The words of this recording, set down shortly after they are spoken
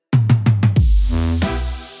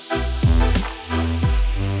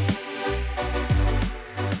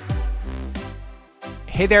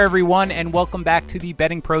Hey there, everyone, and welcome back to the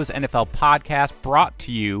Betting Pros NFL podcast brought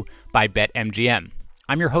to you by BetMGM.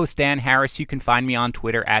 I'm your host, Dan Harris. You can find me on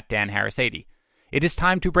Twitter at DanHarris80. It is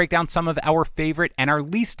time to break down some of our favorite and our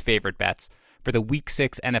least favorite bets for the Week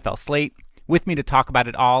 6 NFL slate. With me to talk about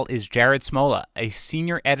it all is Jared Smola, a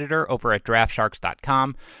senior editor over at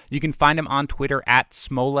DraftSharks.com. You can find him on Twitter at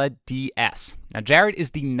SmolaDS. Now, Jared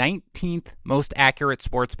is the 19th most accurate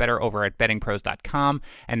sports bettor over at BettingPros.com,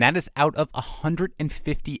 and that is out of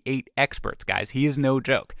 158 experts, guys. He is no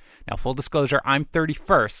joke. Now, full disclosure, I'm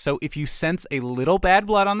 31st, so if you sense a little bad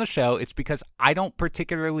blood on the show, it's because I don't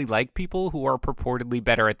particularly like people who are purportedly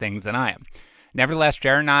better at things than I am. Nevertheless,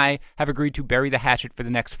 Jared and I have agreed to bury the hatchet for the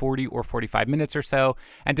next 40 or 45 minutes or so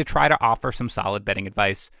and to try to offer some solid betting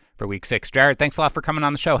advice for Week 6. Jared, thanks a lot for coming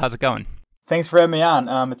on the show. How's it going? Thanks for having me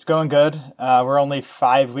on. It's going good. We're only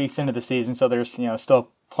 5 weeks into the season, so there's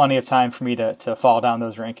still plenty of time for me to fall down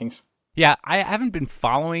those rankings. Yeah, I haven't been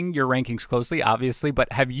following your rankings closely, obviously,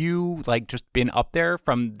 but have you just been up there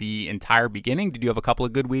from the entire beginning? Did you have a couple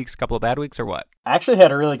of good weeks, a couple of bad weeks, or what? I actually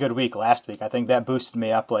had a really good week last week. I think that boosted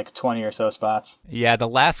me up like 20 or so spots. Yeah, the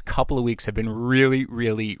last couple of weeks have been really,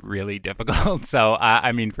 really, really difficult. So,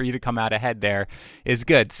 for you to come out ahead there is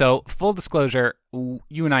good. So, full disclosure,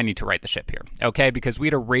 you and I need to right the ship here, okay? Because we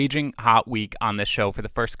had a raging hot week on this show for the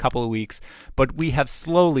first couple of weeks, but we have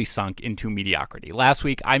slowly sunk into mediocrity. Last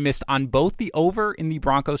week, I missed on both the over in the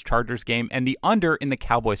Broncos-Chargers game and the under in the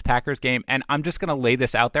Cowboys-Packers game, and I'm just going to lay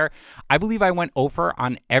this out there. I believe I went over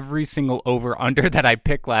on every single over-under that I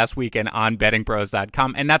picked last weekend on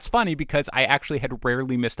bettingpros.com, and that's funny because I actually had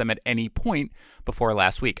rarely missed them at any point before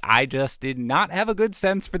last week. I just did not have a good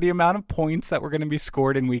sense for the amount of points that were going to be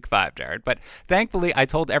scored in Week 5, Jared, but thankfully, I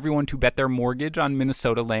told everyone to bet their mortgage on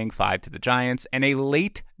Minnesota laying 5 to the Giants, and a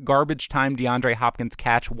late garbage time DeAndre Hopkins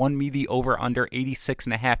catch won me the over-under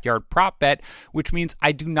 86.5-yard prop bet, which means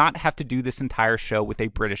I do not have to do this entire show with a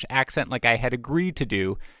British accent like I had agreed to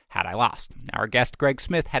do had I lost. Our guest, Greg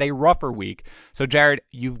Smith, had a rougher week, so Jared,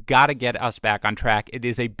 you've got to get us back on track. It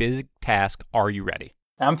is a big task. Are you ready?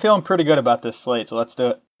 I'm feeling pretty good about this slate, so let's do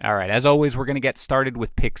it. All right, as always, we're going to get started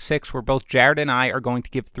with Pick 6, where both Jared and I are going to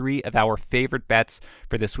give 3 of our favorite bets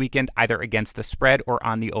for this weekend, either against the spread or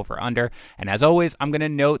on the over-under. And as always, I'm going to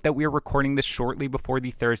note that we are recording this shortly before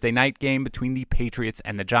the Thursday night game between the Patriots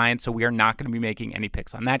and the Giants, so we are not going to be making any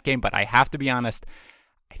picks on that game. But I have to be honest,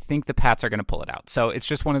 I think the Pats are going to pull it out. So it's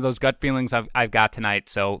just one of those gut feelings I've got tonight,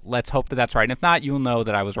 so let's hope that that's right. And if not, you'll know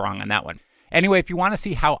that I was wrong on that one. Anyway, if you want to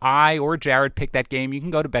see how I or Jared picked that game, you can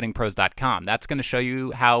go to bettingpros.com. That's going to show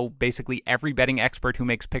you how basically every betting expert who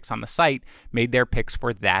makes picks on the site made their picks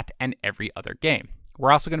for that and every other game.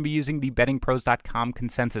 We're also going to be using the bettingpros.com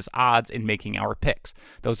consensus odds in making our picks.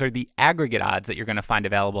 Those are the aggregate odds that you're going to find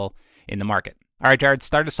available in the market. All right, Jared,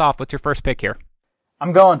 start us off. What's your first pick here?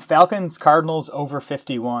 I'm going Falcons Cardinals over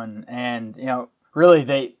 51, and really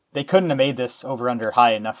they couldn't have made this over-under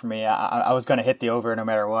high enough for me. I was going to hit the over no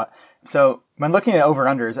matter what. So when looking at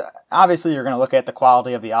over-unders, obviously you're going to look at the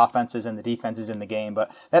quality of the offenses and the defenses in the game,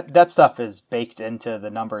 but that stuff is baked into the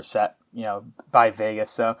numbers set, by Vegas.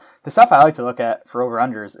 So the stuff I like to look at for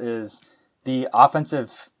over-unders is the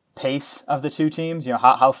offensive pace of the two teams,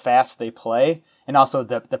 how fast they play, and also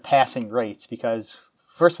the passing rates, because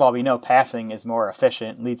first of all, we know passing is more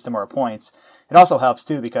efficient, leads to more points. It also helps,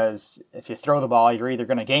 too, because if you throw the ball, you're either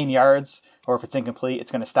going to gain yards, or if it's incomplete,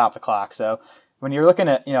 it's going to stop the clock. So when you're looking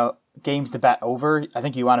at, games to bet over, I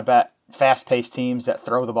think you want to bet fast-paced teams that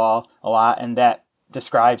throw the ball a lot, and that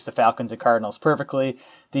describes the Falcons and Cardinals perfectly.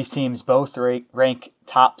 These teams both rank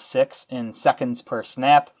top 6 in seconds per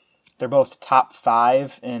snap. They're both top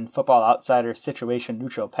 5 in Football Outsiders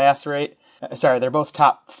situation-neutral pass rate. They're both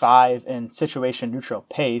top 5 in situation-neutral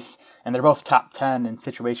pace, and they're both top 10 in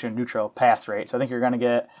situation-neutral pass rate. So I think you're going to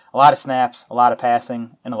get a lot of snaps, a lot of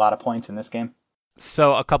passing, and a lot of points in this game.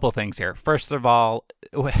 So a couple of things here. First of all,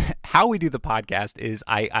 how we do the podcast is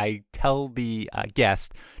I tell the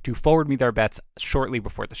guest to forward me their bets shortly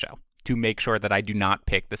before the show to make sure that I do not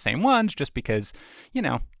pick the same ones just because,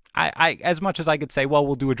 I as much as I could say, well,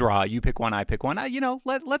 we'll do a draw. You pick one, I pick one.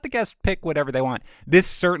 Let the guests pick whatever they want. This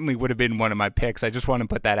certainly would have been one of my picks. I just want to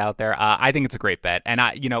put that out there. I think it's a great bet. And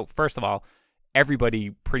first of all, everybody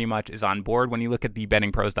pretty much is on board. When you look at the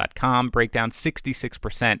bettingpros.com breakdown,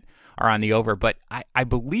 66% are on the over. But I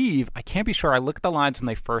believe, I can't be sure, I looked at the lines when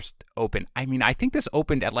they first opened. I think this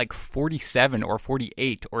opened at like 47 or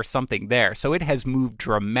 48 or something there. So it has moved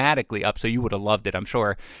dramatically up. So you would have loved it, I'm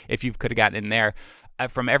sure, if you could have gotten in there.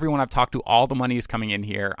 From everyone I've talked to, all the money is coming in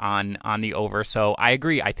here on the over. So I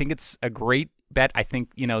agree. I think it's a great bet. I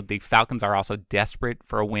think, the Falcons are also desperate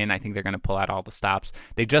for a win. I think they're going to pull out all the stops.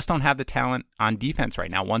 They just don't have the talent on defense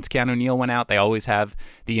right now. Once Keanu Neal went out, they always have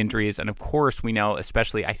the injuries. And of course, we know,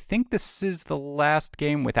 especially, I think this is the last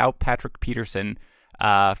game without Patrick Peterson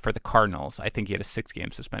for the Cardinals. I think he had a 6-game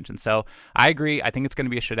suspension. So I agree. I think it's going to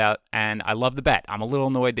be a shutout, and I love the bet. I'm a little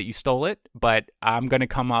annoyed that you stole it, but I'm going to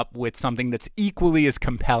come up with something that's equally as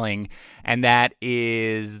compelling, and that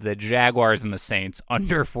is the Jaguars and the Saints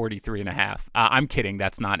under 43.5. I'm kidding.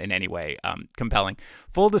 That's not in any way compelling.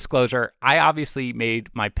 Full disclosure, I obviously made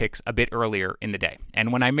my picks a bit earlier in the day,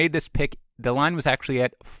 and when I made this pick, the line was actually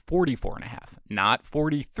at 44.5, not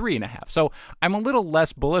 43.5. So I'm a little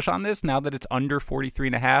less bullish on this now that it's under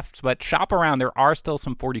 43.5, but shop around. There are still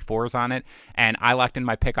some 44s on it, and I locked in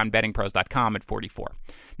my pick on bettingpros.com at 44.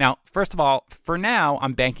 Now, first of all, for now,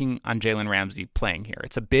 I'm banking on Jalen Ramsey playing here.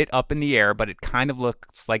 It's a bit up in the air, but it kind of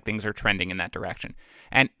looks like things are trending in that direction.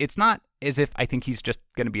 And it's not as if I think he's just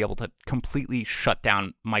going to be able to completely shut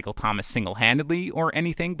down Michael Thomas single-handedly or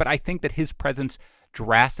anything, but I think that his presence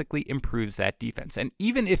drastically improves that defense. And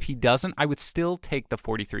even if he doesn't, I would still take the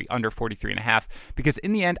 43 under 43.5, because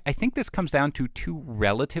in the end, I think this comes down to two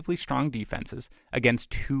relatively strong defenses against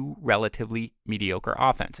two relatively mediocre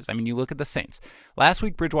offenses. I mean, you look at the Saints. Last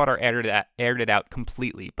week, Bridgewater aired it out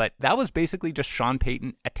completely, but that was basically just Sean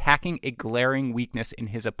Payton attacking a glaring weakness in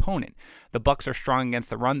his opponent. The Bucs are strong against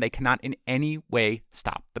the run. They cannot in any way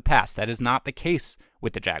stop the pass. That is not the case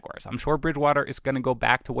with the Jaguars. I'm sure Bridgewater is going to go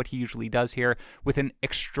back to what he usually does here with an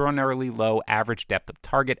extraordinarily low average depth of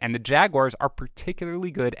target, and the Jaguars are particularly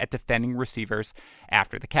good at defending receivers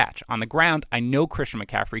after the catch. On the ground, I know Christian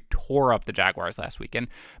McCaffrey tore up the Jaguars last weekend,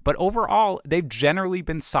 but overall, they've generally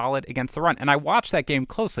been solid against the run, and I watched that game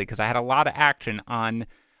closely because I had a lot of action on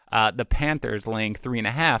the Panthers laying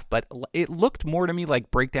 3.5, but it looked more to me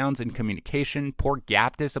like breakdowns in communication, poor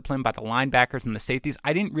gap discipline by the linebackers and the safeties.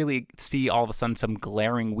 I didn't really see all of a sudden some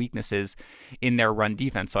glaring weaknesses in their run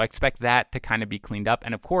defense, so I expect that to kind of be cleaned up.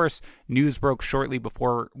 And of course, news broke shortly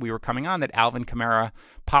before we were coming on that Alvin Kamara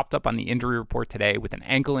popped up on the injury report today with an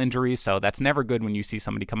ankle injury, so that's never good when you see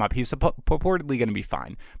somebody come up. He's purportedly going to be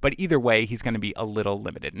fine, but either way, he's going to be a little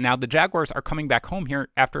limited. Now, the Jaguars are coming back home here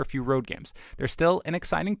after a few road games. They're still an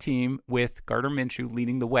exciting team with Gardner Minshew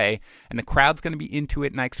leading the way, and the crowd's going to be into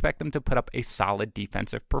it, and I expect them to put up a solid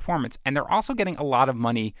defensive performance. And they're also getting a lot of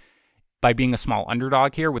money by being a small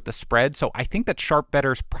underdog here with the spread, so I think that sharp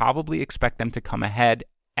bettors probably expect them to come ahead,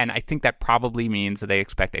 and I think that probably means that they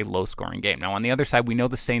expect a low-scoring game. Now, on the other side, we know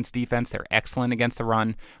the Saints defense. They're excellent against the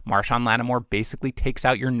run. Marshawn Lattimore basically takes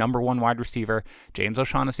out your number one wide receiver. James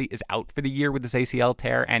O'Shaughnessy is out for the year with his ACL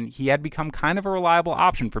tear, and he had become kind of a reliable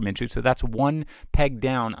option for Minshew, so that's one peg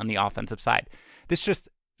down on the offensive side. This just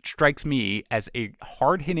strikes me as a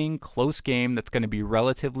hard-hitting, close game that's going to be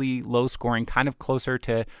relatively low-scoring, kind of closer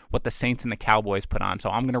to what the Saints and the Cowboys put on. So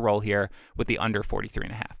I'm going to roll here with the under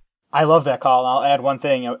 43.5. I love that call. I'll add one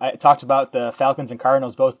thing. I talked about the Falcons and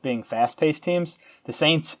Cardinals both being fast-paced teams. The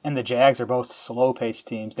Saints and the Jags are both slow-paced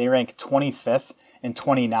teams. They rank 25th and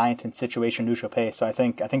 29th in situation-neutral pace. So I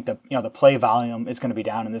think the play volume is going to be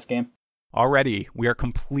down in this game. Already, we are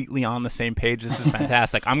completely on the same page. This is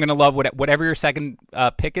fantastic. I'm going to love whatever your second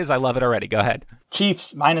pick is. I love it already. Go ahead.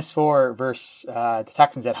 Chiefs -4 versus the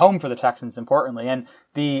Texans at home for the Texans, importantly. And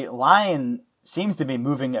the line seems to be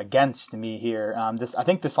moving against me here. I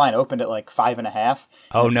think this line opened at like 5.5.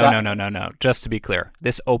 Oh, no. Just to be clear,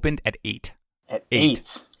 this opened at 8. At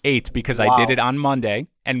 8. 8 because Wow. I did it on Monday,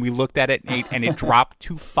 and we looked at it at 8, and it dropped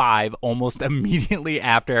to 5 almost immediately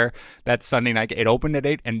after that Sunday night. It opened at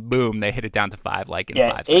 8, and boom, they hit it down to 5 like in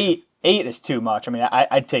 5 seconds. 8 is too much. I mean,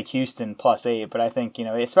 I'd take Houston +8, but I think,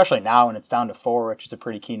 especially now when it's down to 4, which is a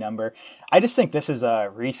pretty key number, I just think this is a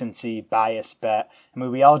recency bias bet. I mean,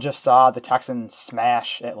 we all just saw the Texans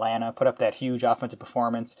smash Atlanta, put up that huge offensive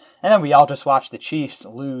performance, and then we all just watched the Chiefs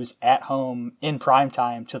lose at home in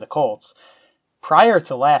primetime to the Colts. Prior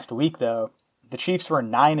to last week, though, the Chiefs were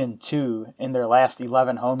 9-2 in their last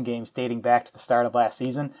 11 home games dating back to the start of last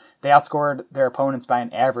season. They outscored their opponents by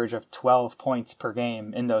an average of 12 points per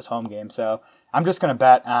game in those home games. So I'm just going to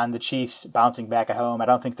bet on the Chiefs bouncing back at home. I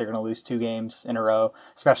don't think they're going to lose 2 games in a row,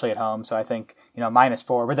 especially at home. So I think,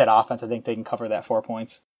 -4 with that offense, I think they can cover that 4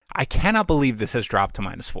 points. I cannot believe this has dropped to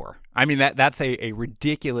 -4. I mean, that's a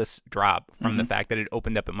ridiculous drop from the fact that it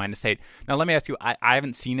opened up at -8. Now, let me ask you, I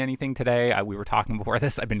haven't seen anything today. We were talking before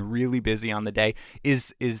this. I've been really busy on the day.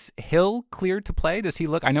 Is Hill cleared to play? Does he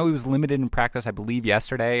look? I know he was limited in practice, I believe,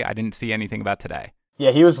 yesterday. I didn't see anything about today. Yeah,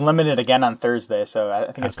 he was limited again on Thursday, so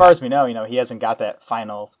I think as far as we know, he hasn't got that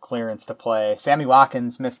final clearance to play. Sammy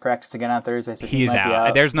Watkins missed practice again on Thursday, so he might be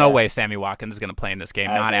out. There's no way Sammy Watkins is going to play in this game,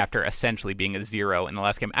 not after essentially being a 0 in the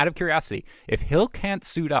last game. Out of curiosity, if Hill can't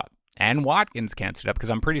suit up and Watkins can't suit up, because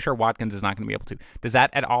I'm pretty sure Watkins is not going to be able to, does that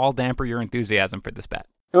at all damper your enthusiasm for this bet?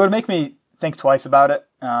 It would make me think twice about it.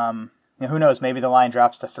 Who knows? Maybe the line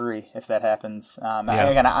drops to 3 if that happens.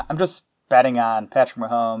 Again, I'm just betting on Patrick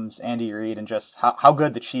Mahomes, Andy Reid, and just how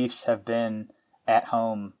good the Chiefs have been at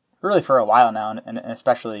home really for a while now, and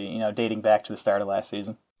especially, dating back to the start of last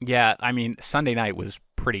season. Yeah, I mean, Sunday night was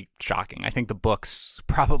pretty shocking. I think the books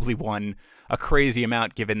probably won a crazy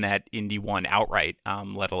amount given that Indy won outright,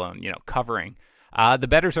 let alone, covering. The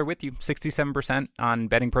bettors are with you, 67% on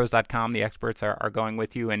bettingpros.com. The experts are going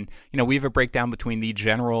with you. And, we have a breakdown between the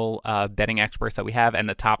general betting experts that we have and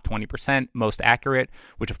the top 20% most accurate,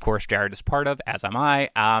 which, of course, Jared is part of, as am I.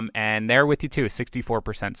 And they're with you, too,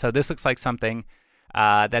 64%. So this looks like something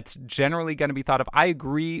that's generally going to be thought of. I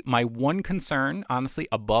agree. My one concern, honestly,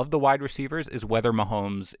 above the wide receivers is whether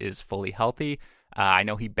Mahomes is fully healthy. I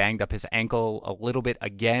know he banged up his ankle a little bit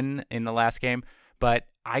again in the last game, but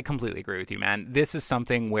I completely agree with you, man. This is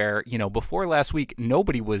something where, before last week,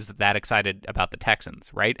 nobody was that excited about the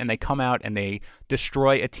Texans, right? And they come out and they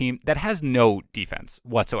destroy a team that has no defense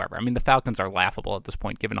whatsoever. I mean, the Falcons are laughable at this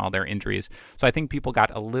point, given all their injuries. So I think people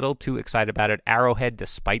got a little too excited about it. Arrowhead,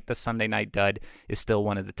 despite the Sunday night dud, is still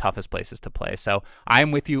one of the toughest places to play. So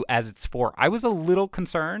I'm with you as it's 4. I was a little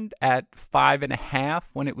concerned at 5.5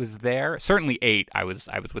 when it was there. Certainly 8, I was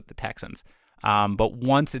with the Texans. But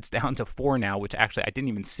once it's down to 4 now, which actually I didn't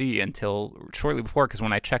even see until shortly before, because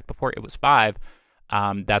when I checked before it was 5,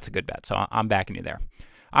 that's a good bet. So I'm backing you there.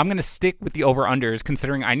 I'm going to stick with the over-unders,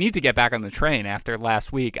 considering I need to get back on the train after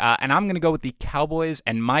last week. And I'm going to go with the Cowboys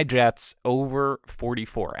and my Jets over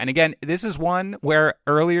 44. And again, this is one where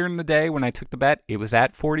earlier in the day when I took the bet, it was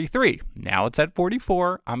at 43. Now it's at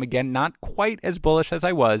 44. I'm, again, not quite as bullish as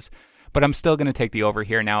I was, but I'm still going to take the over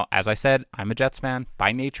here. Now, as I said, I'm a Jets fan.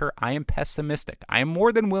 By nature, I am pessimistic. I am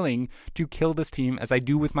more than willing to kill this team, as I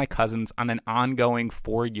do with my cousins, on an ongoing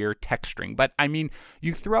 4-year text string. But, I mean,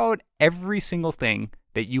 you throw out every single thing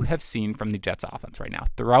that you have seen from the Jets offense right now.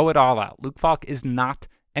 Throw it all out. Luke Falk is not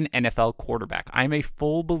an NFL quarterback. I'm a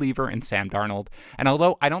full believer in Sam Darnold. And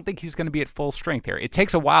although I don't think he's going to be at full strength here, it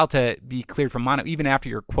takes a while to be cleared from mono, even after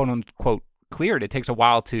you're quote-unquote cleared. It takes a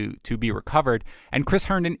while to be recovered. And Chris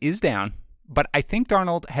Herndon is down, but I think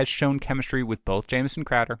Darnold has shown chemistry with both Jamison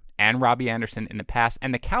Crowder and Robbie Anderson in the past.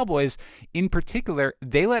 And the Cowboys, in particular,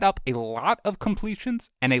 they let up a lot of completions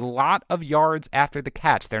and a lot of yards after the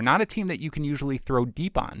catch. They're not a team that you can usually throw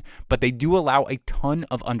deep on, but they do allow a ton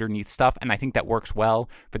of underneath stuff. And I think that works well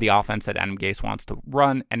for the offense that Adam Gase wants to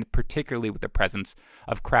run, and particularly with the presence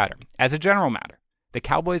of Crowder. As a general matter, the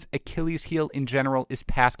Cowboys' Achilles heel in general is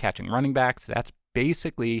pass catching running backs. That's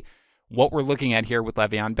basically what we're looking at here with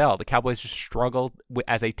Le'Veon Bell. The Cowboys just struggled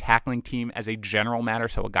as a tackling team as a general matter,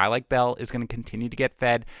 so a guy like Bell is going to continue to get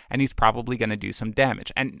fed, and he's probably going to do some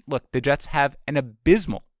damage. And look, the Jets have an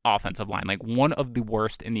abysmal offensive line, like one of the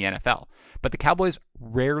worst in the NFL. But the Cowboys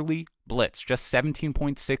rarely blitz, just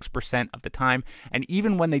 17.6% of the time. And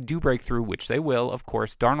even when they do break through, which they will, of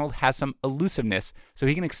course, Darnold has some elusiveness, so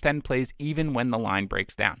he can extend plays even when the line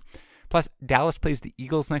breaks down. Plus, Dallas plays the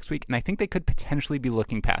Eagles next week, and I think they could potentially be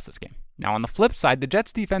looking past this game. Now, on the flip side, the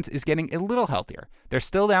Jets defense is getting a little healthier. They're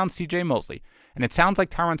still down C.J. Mosley, and it sounds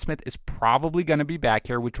like Tyron Smith is probably going to be back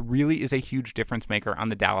here, which really is a huge difference maker on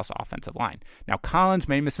the Dallas offensive line. Now, Collins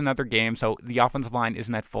may miss another game, so the offensive line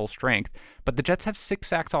isn't at full strength, but the Jets have 6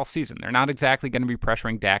 sacks all season. They're not exactly going to be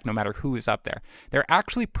pressuring Dak no matter who is up there. They're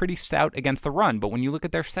actually pretty stout against the run, but when you look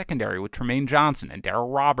at their secondary with Tremaine Johnson and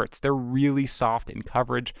Darryl Roberts, they're really soft in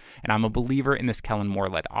coverage, and I'm a believer in this Kellen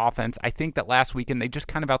Moore-led offense. I think that last weekend they just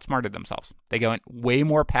kind of outsmarted themselves. They go way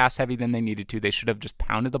more pass heavy than they needed to. They should have just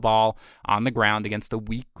pounded the ball on the ground against the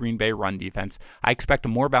weak Green Bay run defense. I expect a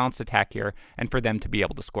more balanced attack here and for them to be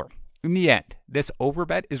able to score. In the end, this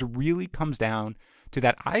overbet really comes down to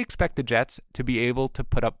that I expect the Jets to be able to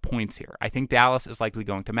put up points here. I think Dallas is likely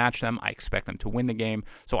going to match them. I expect them to win the game.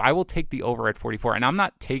 So I will take the over at 44. And I'm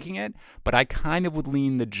not taking it, but I kind of would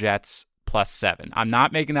lean the Jets +7. I'm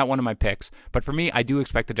not making that one of my picks, but for me, I do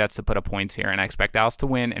expect the Jets to put up points here, and I expect Dallas to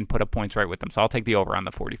win and put up points right with them. So I'll take the over on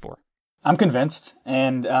the 44. I'm convinced,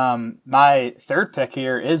 and my third pick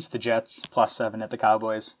here is the Jets +7 at the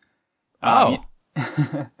Cowboys. I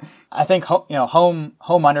think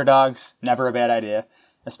home underdogs, never a bad idea,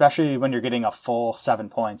 especially when you're getting a full 7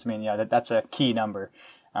 points. I mean, that's a key number.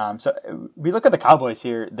 So we look at the Cowboys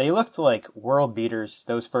here. They looked like world beaters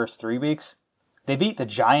those first 3 weeks. they beat the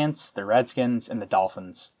Giants, the Redskins, and the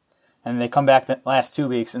Dolphins. And they come back the last 2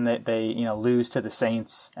 weeks and they lose to the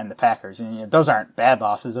Saints and the Packers. And those aren't bad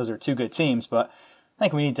losses. Those are two good teams. But I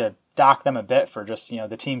think we need to dock them a bit for just,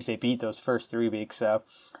 the teams they beat those first 3 weeks. So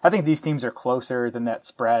I think these teams are closer than that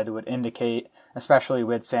spread would indicate, especially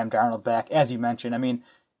with Sam Darnold back. As you mentioned, I mean,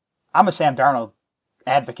 I'm a Sam Darnold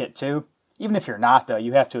advocate too. Even if you're not, though,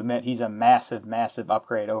 you have to admit he's a massive, massive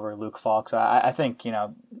upgrade over Luke Falk. So I think,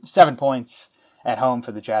 7 points at home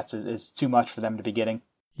for the Jets is too much for them to be getting.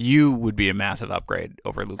 You would be a massive upgrade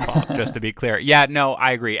over Luke Falk, just to be clear. Yeah, no,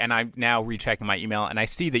 I agree. And I'm now rechecking my email, and I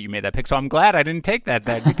see that you made that pick. So I'm glad I didn't take that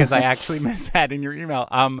then, because I actually missed that in your email.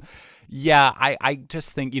 Yeah, I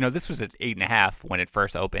just think, this was at 8.5 when it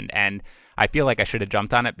first opened, and I feel like I should have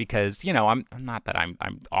jumped on it because, I'm not that I'm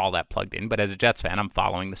all that plugged in, but as a Jets fan, I'm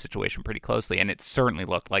following the situation pretty closely, and it certainly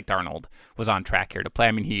looked like Darnold was on track here to play.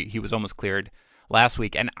 I mean, he was almost cleared last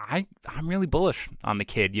week, and I'm really bullish on the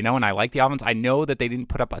kid, and I like the offense. I know that they didn't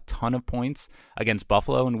put up a ton of points against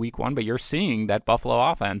Buffalo in week 1, but you're seeing that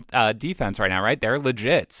Buffalo defense right now, right? They're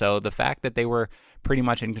legit. So the fact that they were pretty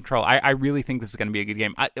much in control, I really think this is going to be a good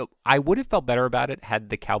game. I would have felt better about it had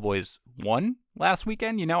the Cowboys won last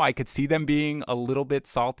weekend. I could see them being a little bit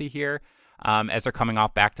salty here. As they're coming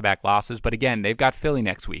off back-to-back losses. But again, they've got Philly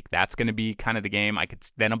next week. That's going to be kind of the game. I could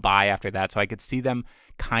then a bye after that. So I could see them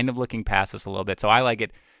kind of looking past this a little bit. So I like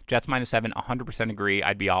it. Jets -7, 100% agree.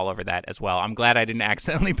 I'd be all over that as well. I'm glad I didn't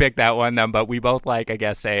accidentally pick that one, but we both like, I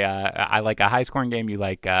guess, I like a high-scoring game. You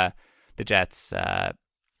like the Jets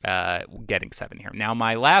getting 7 here. Now,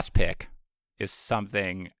 my last pick is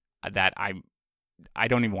something that I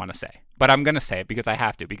don't even want to say. But I'm going to say it because I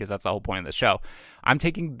have to, because that's the whole point of the show. I'm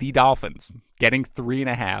taking the Dolphins, getting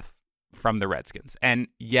 3.5 from the Redskins. And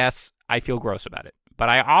yes, I feel gross about it. But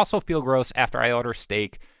I also feel gross after I order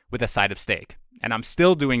steak with a side of steak. And I'm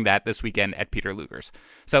still doing that this weekend at Peter Luger's.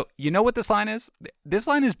 So you know what this line is? This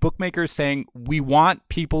line is bookmakers saying, we want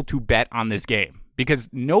people to bet on this game. Because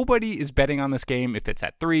nobody is betting on this game if it's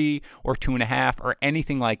at 3 or 2.5 or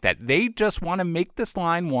anything like that. They just want to make this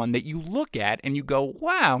line one that you look at and you go,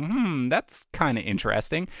 wow, that's kind of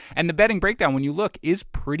interesting. And the betting breakdown, when you look, is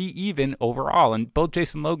pretty even overall. And both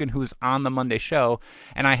Jason Logan, who was on the Monday show,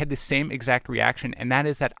 and I had the same exact reaction, and that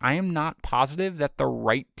is that I am not positive that the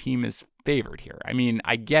right team is favored here. I mean,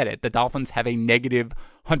 I get it. The Dolphins have a negative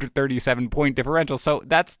 137-point differential, so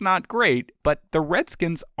that's not great, but the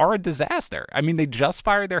Redskins are a disaster. I mean, they just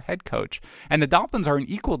fired their head coach, and the Dolphins are an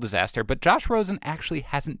equal disaster, but Josh Rosen actually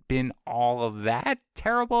hasn't been all of that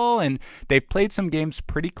terrible, and they've played some games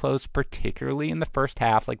pretty close, particularly in the first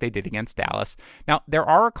half, like they did against Dallas. Now, there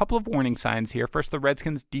are a couple of warning signs here. First, the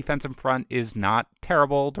Redskins' defense in front is not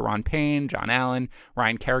terrible. Daron Payne, John Allen,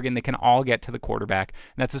 Ryan Kerrigan, they can all get to the quarterback,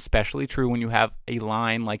 and that's especially true when you have a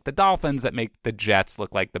line like the Dolphins that make the Jets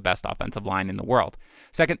look like the best offensive line in the world.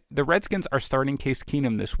 Second, the Redskins are starting Case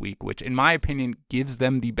Keenum this week, which in my opinion gives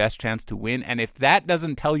them the best chance to win. And if that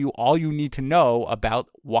doesn't tell you all you need to know about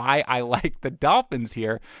why I like the Dolphins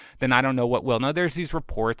here, then I don't know what will. Now, there's these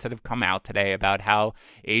reports that have come out today about how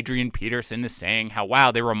Adrian Peterson is saying how,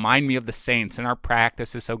 wow, they remind me of the Saints and our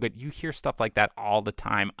practice is so good. You hear stuff like that all the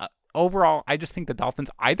time. Overall, I just think the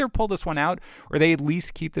Dolphins either pull this one out or they at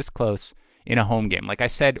least keep this close in a home game. Like I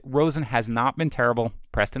said, Rosen has not been terrible.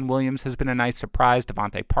 Preston Williams has been a nice surprise.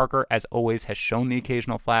 Devontae Parker, as always, has shown the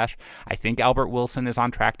occasional flash. I think Albert Wilson is on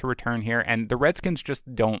track to return here, and the Redskins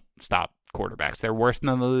just don't stop quarterbacks. They're worse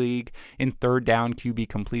than the league in third down QB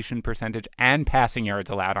completion percentage and passing yards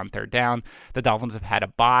allowed on third down. The Dolphins have had a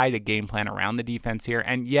bye to game plan around the defense here,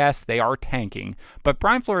 and yes, they are tanking, but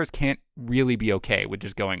Brian Flores can't really be okay with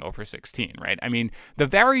just going over 16, right? I mean, the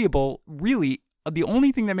variable really, the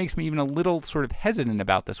only thing that makes me even a little sort of hesitant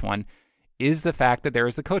about this one is the fact that there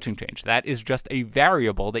is the coaching change. That is just a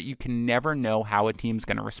variable that you can never know how a team's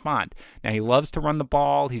going to respond. Now, he loves to run the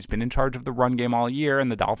ball. He's been in charge of the run game all year,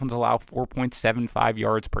 and the Dolphins allow 4.75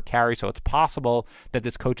 yards per carry, so it's possible that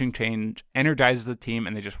this coaching change energizes the team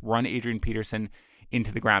and they just run Adrian Peterson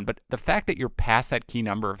into the ground. But the fact that you're past that key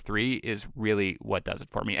number of 3 is really what does it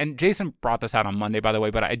for me. And Jason brought this out on Monday, by the way,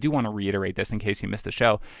 but I do want to reiterate this in case you missed the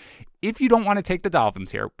show. If you don't want to take the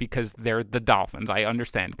Dolphins here because they're the Dolphins, I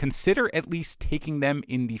understand. Consider at least taking them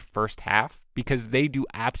in the first half because they do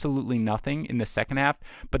absolutely nothing in the second half,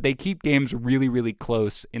 but they keep games really, really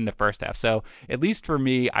close in the first half. So at least for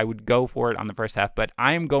me, I would go for it on the first half, but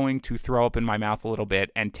I am going to throw up in my mouth a little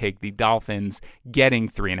bit and take the Dolphins getting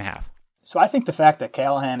 3.5. So I think the fact that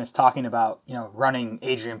Callahan is talking about, running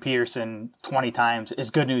Adrian Peterson 20 times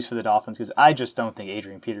is good news for the Dolphins because I just don't think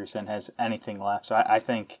Adrian Peterson has anything left. So I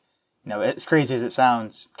think as crazy as it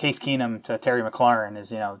sounds, Case Keenum to Terry McLaurin is,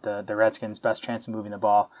 the Redskins' best chance of moving the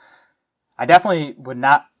ball. I definitely would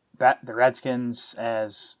not bet the Redskins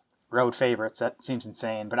as road favorites. That seems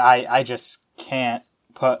insane, but I just can't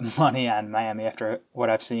put money on Miami after what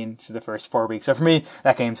I've seen through the first 4 weeks. So for me,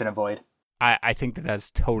 that game's an avoid. I think that's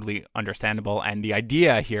totally understandable. And the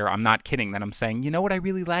idea here, I'm not kidding, that I'm saying, you know what I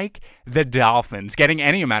really like? The Dolphins getting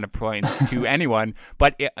any amount of points to anyone.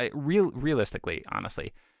 But realistically,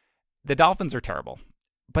 honestly, the Dolphins are terrible.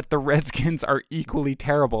 But the Redskins are equally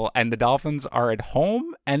terrible, and the Dolphins are at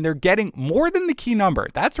home, and they're getting more than the key number.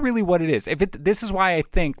 That's really what it is. This is why I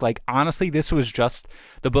think, honestly, this was just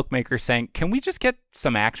the bookmakers saying, can we just get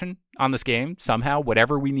some action on this game somehow?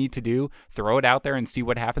 Whatever we need to do, throw it out there and see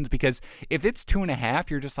what happens. Because if it's 2.5,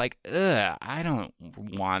 you're just like, ugh, I don't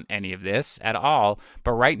want any of this at all.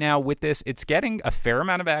 But right now with this, it's getting a fair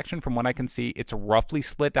amount of action from what I can see. It's roughly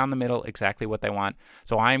split down the middle, exactly what they want.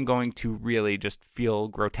 So I'm going to really just feel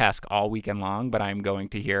grotesque all weekend long, but I'm going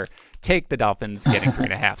to here take the Dolphins getting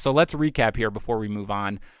 3.5. So let's recap here before we move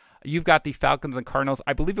on. You've got the Falcons and Cardinals.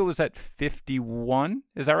 I believe it was at 51.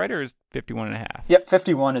 Is that right? Or is 51.5? Yep,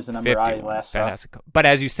 51 is the number 51. I last saw. But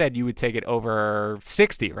as you said, you would take it over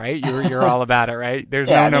 60, right? You're all about it, right? There's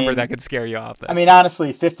no number that could scare you off. I mean,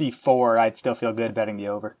 honestly, 54, I'd still feel good betting the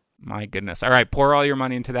over. My goodness. All right, pour all your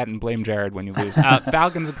money into that and blame Jared when you lose.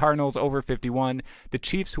 Falcons and Cardinals over 51. The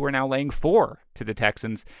Chiefs, who are now laying 4 to the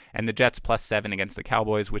Texans, and the Jets +7 against the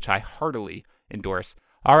Cowboys, which I heartily endorse.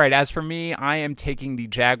 All right, as for me, I am taking the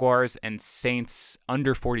Jaguars and Saints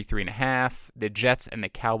under 43.5, the Jets and the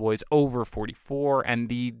Cowboys over 44, and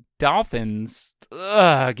the Dolphins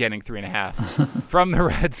getting 3.5 from the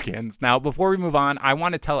Redskins. Now, before we move on, I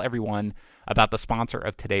want to tell everyone about the sponsor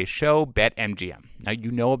of today's show, BetMGM. Now,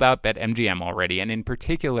 you know about BetMGM already, and in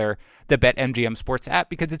particular, the BetMGM Sports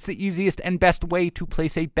app, because it's the easiest and best way to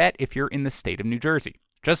place a bet if you're in the state of New Jersey.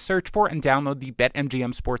 Just search for and download the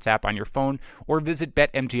BetMGM Sports app on your phone or visit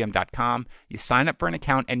BetMGM.com. You sign up for an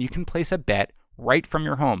account and you can place a bet right from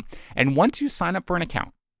your home. And once you sign up for an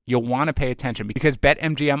account, you'll want to pay attention because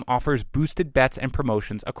BetMGM offers boosted bets and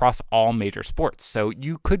promotions across all major sports. So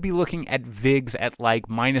you could be looking at VIGs at like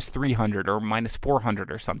 -300 or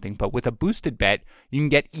 -400 or something, but with a boosted bet, you can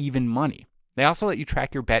get even money. They also let you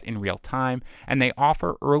track your bet in real time, and they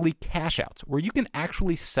offer early cash outs where you can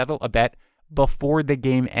actually settle a bet before the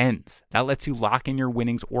game ends. That lets you lock in your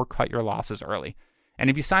winnings or cut your losses early. And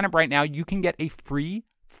if you sign up right now, you can get a free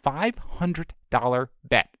 $500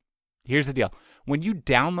 bet. Here's the deal. When you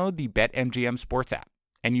download the BetMGM Sports app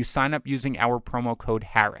and you sign up using our promo code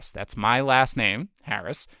Harris, that's my last name,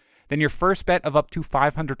 Harris, then your first bet of up to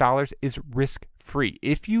 $500 is risk-free.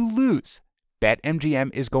 If you lose,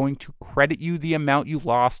 BetMGM is going to credit you the amount you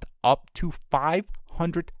lost up to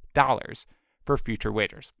 $500 for future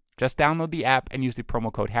wagers. Just download the app and use the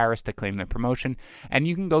promo code Harris to claim the promotion, and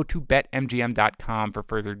you can go to BetMGM.com for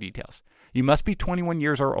further details. You must be 21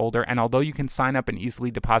 years or older, and although you can sign up and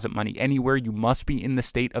easily deposit money anywhere, you must be in the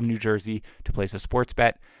state of New Jersey to place a sports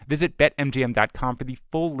bet. Visit BetMGM.com for the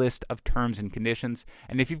full list of terms and conditions,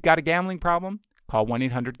 and if you've got a gambling problem, call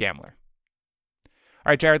 1-800-GAMBLER.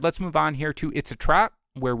 All right, Jared, let's move on here to It's a Trap,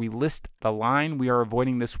 where we list the line we are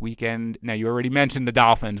avoiding this weekend. Now, you already mentioned the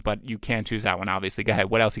Dolphins, but you can't choose that one, obviously. Go ahead.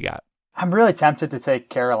 What else you got? I'm really tempted to take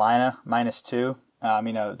Carolina -2.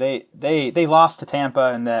 They lost to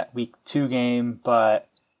Tampa in that week 2 game, but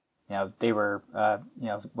they were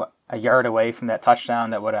a yard away from that touchdown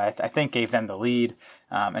that would I think gave them the lead.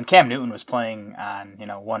 And Cam Newton was playing on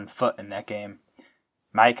 1 foot in that game.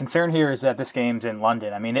 My concern here is that this game's in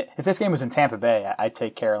London. I mean, if this game was in Tampa Bay, I'd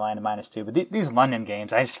take Carolina -2. But these London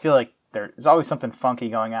games, I just feel like there's always something funky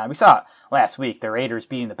going on. We saw it last week, the Raiders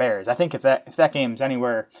beating the Bears. I think if that game's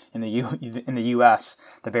anywhere in the U.S.,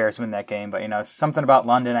 the Bears win that game. But something about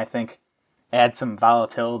London, I think, adds some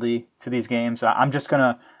volatility to these games. So I'm just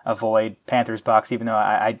gonna avoid Panthers-Bucks, even though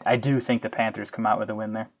I do think the Panthers come out with a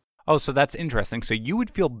win there. Oh, so that's interesting. So you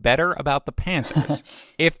would feel better about the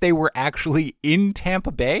Panthers if they were actually in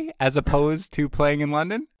Tampa Bay as opposed to playing in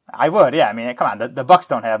London? I would, yeah. I mean, come on. The Bucks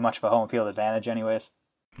don't have much of a home field advantage anyways.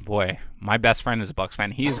 Boy, my best friend is a Bucks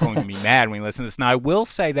fan. He is going to be mad when he listens to this. Now, I will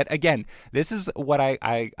say that, again, this is what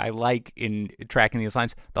I like in tracking these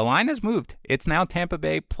lines. The line has moved. It's now Tampa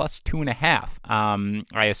Bay +2.5.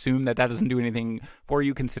 I assume that doesn't do anything for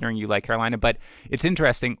you considering you like Carolina, but it's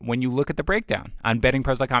interesting when you look at the breakdown on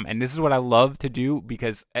bettingpros.com, and this is what I love to do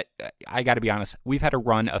because I got to be honest, we've had a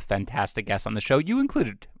run of fantastic guests on the show. You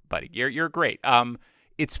included, buddy. You're great.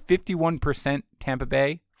 It's 51% Tampa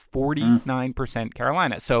Bay, 49%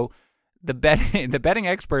 Carolina. So the betting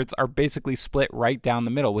experts are basically split right down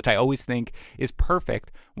the middle, which I always think is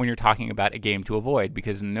perfect when you're talking about a game to avoid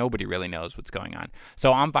because nobody really knows what's going on.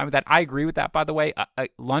 So I'm fine with that. I agree with that, by the way.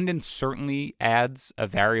 London certainly adds a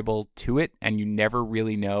variable to it, and you never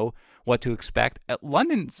really know what to expect.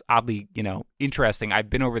 London's oddly, interesting. I've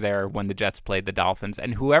been over there when the Jets played the Dolphins,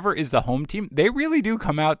 and whoever is the home team, they really do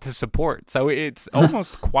come out to support. So it's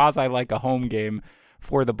almost quasi like a home game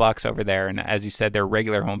for the Bucs over there. And as you said, their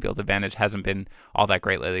regular home field advantage hasn't been all that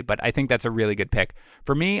great lately, but I think that's a really good pick.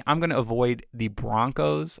 For me, I'm going to avoid the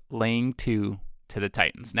Broncos laying 2 to the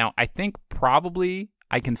Titans. Now, I think probably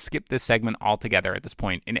I can skip this segment altogether at this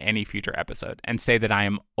point in any future episode and say that I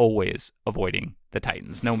am always avoiding the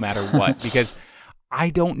Titans, no matter what, because I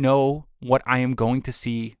don't know what I am going to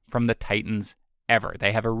see from the Titans ever.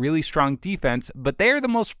 They have a really strong defense, but they are the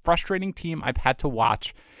most frustrating team I've had to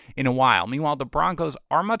watch in a while. Meanwhile, the Broncos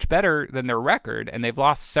are much better than their record, and they've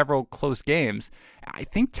lost several close games. I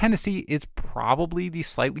think Tennessee is probably the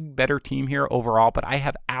slightly better team here overall, but I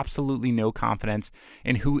have absolutely no confidence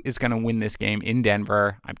in who is going to win this game in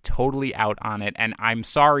Denver. I'm totally out on it, and I'm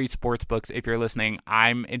sorry, sportsbooks, if you're listening.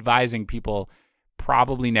 I'm advising people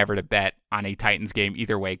probably never to bet on a Titans game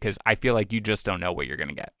either way because I feel like you just don't know what you're going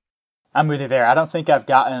to get. I'm with you there. I don't think I've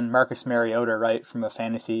gotten Marcus Mariota right from a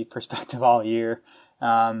fantasy perspective all year.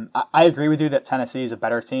 I agree with you that Tennessee is a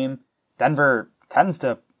better team. Denver tends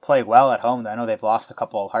to play well at home. I know they've lost a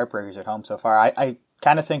couple of heartbreakers at home so far. I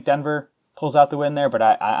kind of think Denver pulls out the win there, but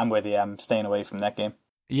I'm with you. I'm staying away from that game.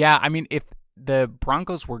 Yeah, I mean, if the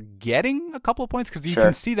Broncos were getting a couple of points, because you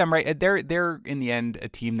can see them, right? They're in the end a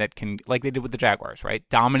team that can, like they did with the Jaguars, right?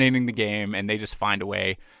 Dominating the game, and they just find a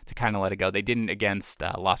way to kind of let it go. They didn't against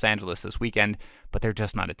Los Angeles this weekend, but they're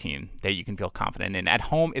just not a team that you can feel confident in. At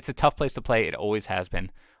home, it's a tough place to play. It always has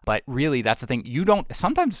been. But really, that's the thing.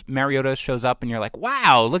 Sometimes Mariota shows up and you're like,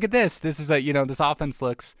 wow, look at this. This is this offense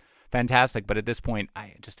looks fantastic. But at this point,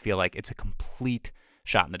 I just feel like it's a complete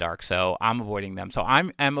shot in the dark. So I'm avoiding them. So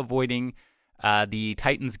I'm avoiding the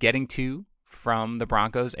Titans getting 2 from the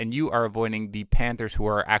Broncos, and you are avoiding the Panthers, who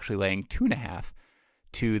are actually laying 2.5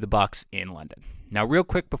 to the Bucs in London. Now, real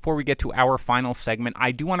quick, before we get to our final segment,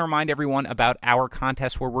 I do want to remind everyone about our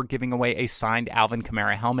contest where we're giving away a signed Alvin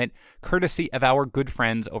Kamara helmet, courtesy of our good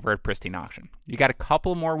friends over at Pristine Auction. You got a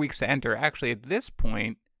couple more weeks to enter. Actually, at this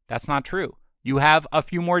point, that's not true. You have a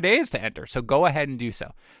few more days to enter, so go ahead and do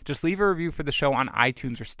so. Just leave a review for the show on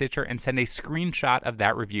iTunes or Stitcher and send a screenshot of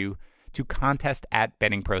that review to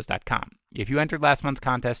contest@bettingpros.com. If you entered last month's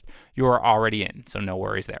contest, you are already in, so no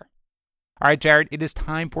worries there. All right, Jared, it is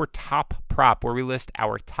time for Top Prop, where we list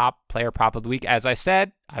our top player prop of the week. As I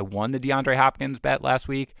said, I won the DeAndre Hopkins bet last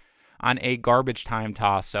week on a garbage time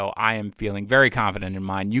toss, so I am feeling very confident in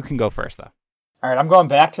mine. You can go first, though. All right, I'm going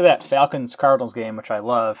back to that Falcons-Cardinals game, which I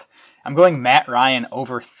love. I'm going Matt Ryan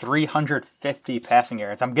over 350 passing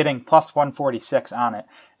yards. I'm getting plus 146 on it.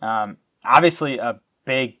 Obviously, a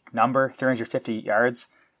big number, 350 yards.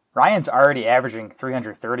 Ryan's already averaging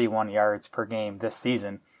 331 yards per game this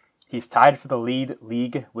season. He's tied for the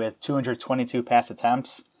league with 222 pass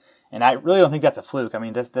attempts, and I really don't think that's a fluke. I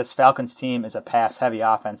mean, this Falcons team is a pass-heavy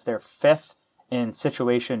offense. They're 5th in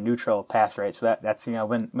situation-neutral pass rate. So that's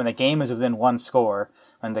when the game is within one score,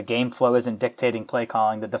 when the game flow isn't dictating play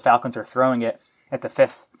calling, that the Falcons are throwing it at the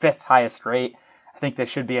fifth highest rate. I think this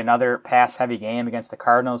should be another pass-heavy game against the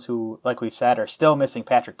Cardinals, who, like we've said, are still missing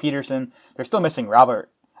Patrick Peterson. They're still missing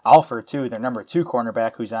Robert Alford, too, their number 2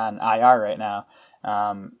 cornerback, who's on IR right now.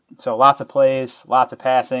 So lots of plays, lots of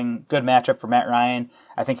passing, good matchup for Matt Ryan.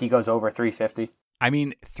 I think he goes over 350. I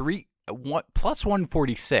mean, plus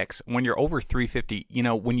 146 when you're over 350,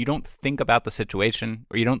 when you don't think about the situation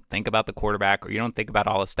or you don't think about the quarterback or you don't think about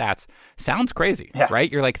all the stats, sounds crazy,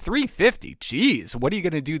 right? You're like 350. Geez, what are you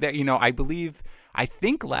going to do there? I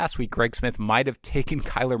think last week Greg Smith might have taken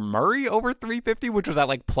Kyler Murray over 350, which was at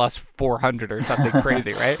like plus 400 or something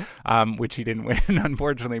crazy, right? Which he didn't win,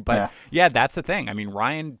 unfortunately. But yeah, that's the thing. I mean,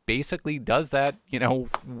 Ryan basically does that,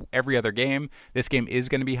 every other game. This game is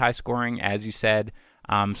going to be high scoring, as you said.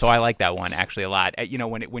 So I like that one actually a lot.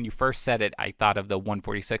 When you first said it, I thought of the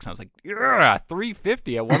 146. And I was like,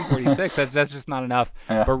 350 at 146. that's just not enough.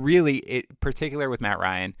 Yeah. But really, particular with Matt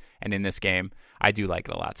Ryan and in this game, I do like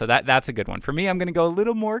it a lot. So that's a good one. For me, I'm going to go a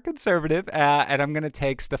little more conservative, and I'm going to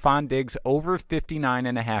take Stephon Diggs over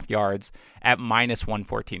 59.5 yards at minus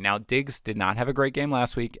 114. Now, Diggs did not have a great game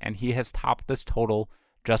last week, and he has topped this total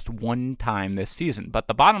just one time this season. But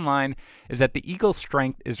the bottom line is that the Eagles'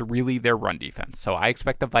 strength is really their run defense. So I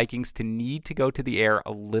expect the Vikings to need to go to the air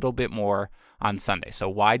a little bit more on Sunday. So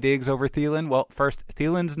why Diggs over Thielen? Well, first,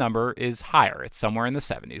 Thielen's number is higher. It's somewhere in the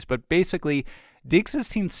 70s. But basically, Diggs has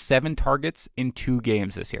seen 7 targets in 2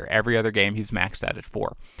 games this year. Every other game, he's maxed out at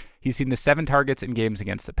 4. He's seen the 7 targets in games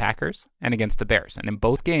against the Packers and against the Bears. And in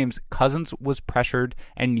both games, Cousins was pressured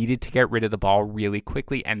and needed to get rid of the ball really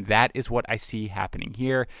quickly. And that is what I see happening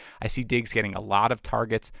here. I see Diggs getting a lot of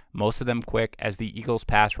targets, most of them quick, as the Eagles'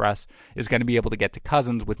 pass rush is going to be able to get to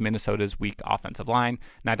Cousins with Minnesota's weak offensive line.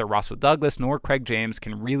 Neither Russell Douglas nor Craig James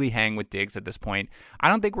can really hang with Diggs at this point. I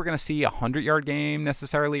don't think we're going to see a 100-yard game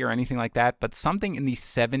necessarily or anything like that, but something in the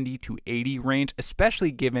 70 to 80 range,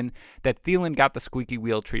 especially given that Thielen got the squeaky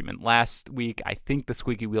wheel treatment last week. I think the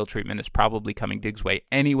squeaky wheel treatment is probably coming Diggs' way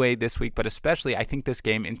anyway this week, but especially I think this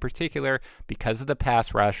game in particular, because of the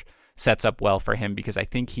pass rush, sets up well for him because I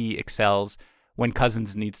think he excels when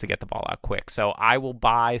Cousins needs to get the ball out quick. So I will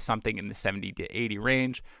buy something in the 70 to 80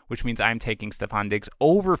 range, which means I'm taking Stefon Diggs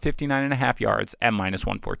over 59.5 yards at minus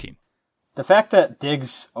 114. The fact that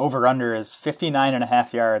Diggs over-under is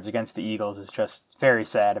 59.5 yards against the Eagles is just very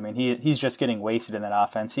sad. I mean, he's just getting wasted in that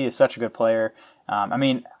offense. He is such a good player.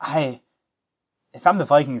 If I'm the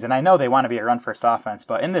Vikings, and I know they want to be a run-first offense,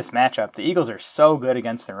 but in this matchup, the Eagles are so good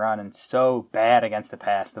against the run and so bad against the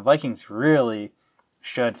pass. The Vikings really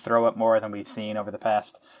should throw up more than we've seen over the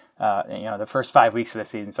past, the first 5 weeks of the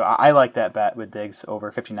season. So I like that bet with Diggs over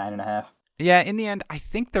 59.5. Yeah, in the end, I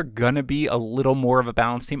think they're going to be a little more of a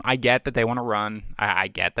balanced team. I get that they want to run. I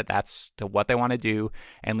get that that's what they want to do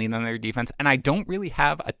and lean on their defense. And I don't really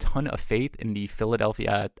have a ton of faith in the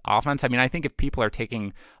Philadelphia offense. I mean, I think if people are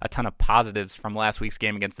taking a ton of positives from last week's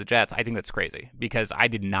game against the Jets, I think that's crazy because I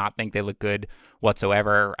did not think they looked good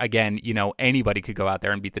whatsoever. Again, anybody could go out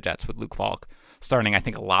there and beat the Jets with Luke Falk starting. I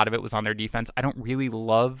think a lot of it was on their defense. I don't really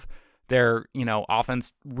love their,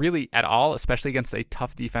 offense really at all, especially against a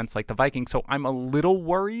tough defense like the Vikings. So I'm a little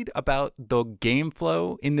worried about the game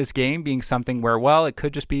flow in this game being something where, it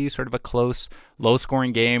could just be sort of a close,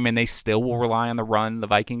 low-scoring game, and they still will rely on the run, the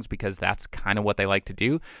Vikings, because that's kind of what they like to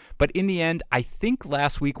do. But in the end, I think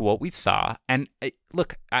last week what we saw, and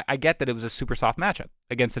look, I get that it was a super soft matchup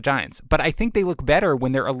against the Giants, but I think they look better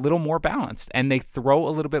when they're a little more balanced and they throw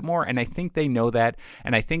a little bit more, and I think they know that.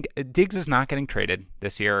 And I think Diggs is not getting traded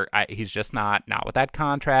this year. He's just not with that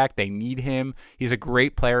contract. They need him. He's a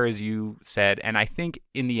great player, as you said, and I think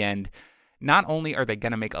in the end, not only are they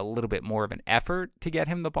going to make a little bit more of an effort to get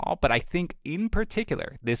him the ball, but I think in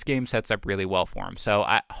particular, this game sets up really well for him. So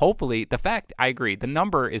hopefully, I agree, the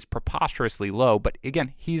number is preposterously low, but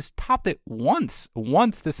again, he's topped it once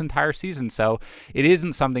this entire season. So it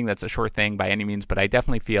isn't something that's a sure thing by any means, but I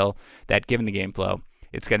definitely feel that given the game flow,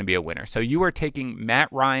 it's going to be a winner. So you are taking Matt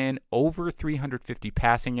Ryan over 350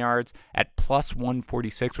 passing yards at plus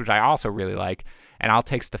 146, which I also really like. And I'll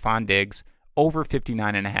take Stefon Diggs over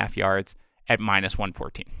 59.5 yards at minus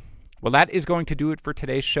 114. Well, that is going to do it for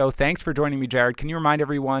today's show. Thanks for joining me, Jared. Can you remind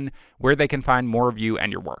everyone where they can find more of you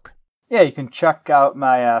and your work? Yeah, you can check out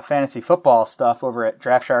my fantasy football stuff over at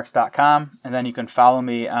draftsharks.com, and then you can follow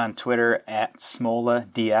me on Twitter at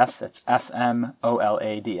SmolaDS. It's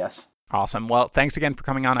SMOLADS. Awesome. Well, thanks again for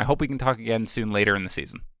coming on. I hope we can talk again soon later in the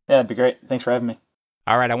season. Yeah, that'd be great. Thanks for having me.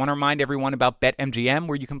 All right, I want to remind everyone about BetMGM,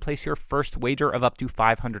 where you can place your first wager of up to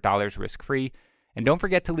 $500 risk-free. And don't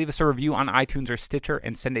forget to leave us a review on iTunes or Stitcher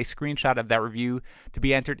and send a screenshot of that review to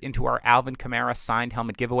be entered into our Alvin Kamara signed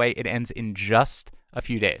helmet giveaway. It ends in just a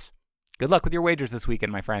few days. Good luck with your wagers this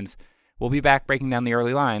weekend, my friends. We'll be back breaking down the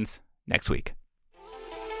early lines next week.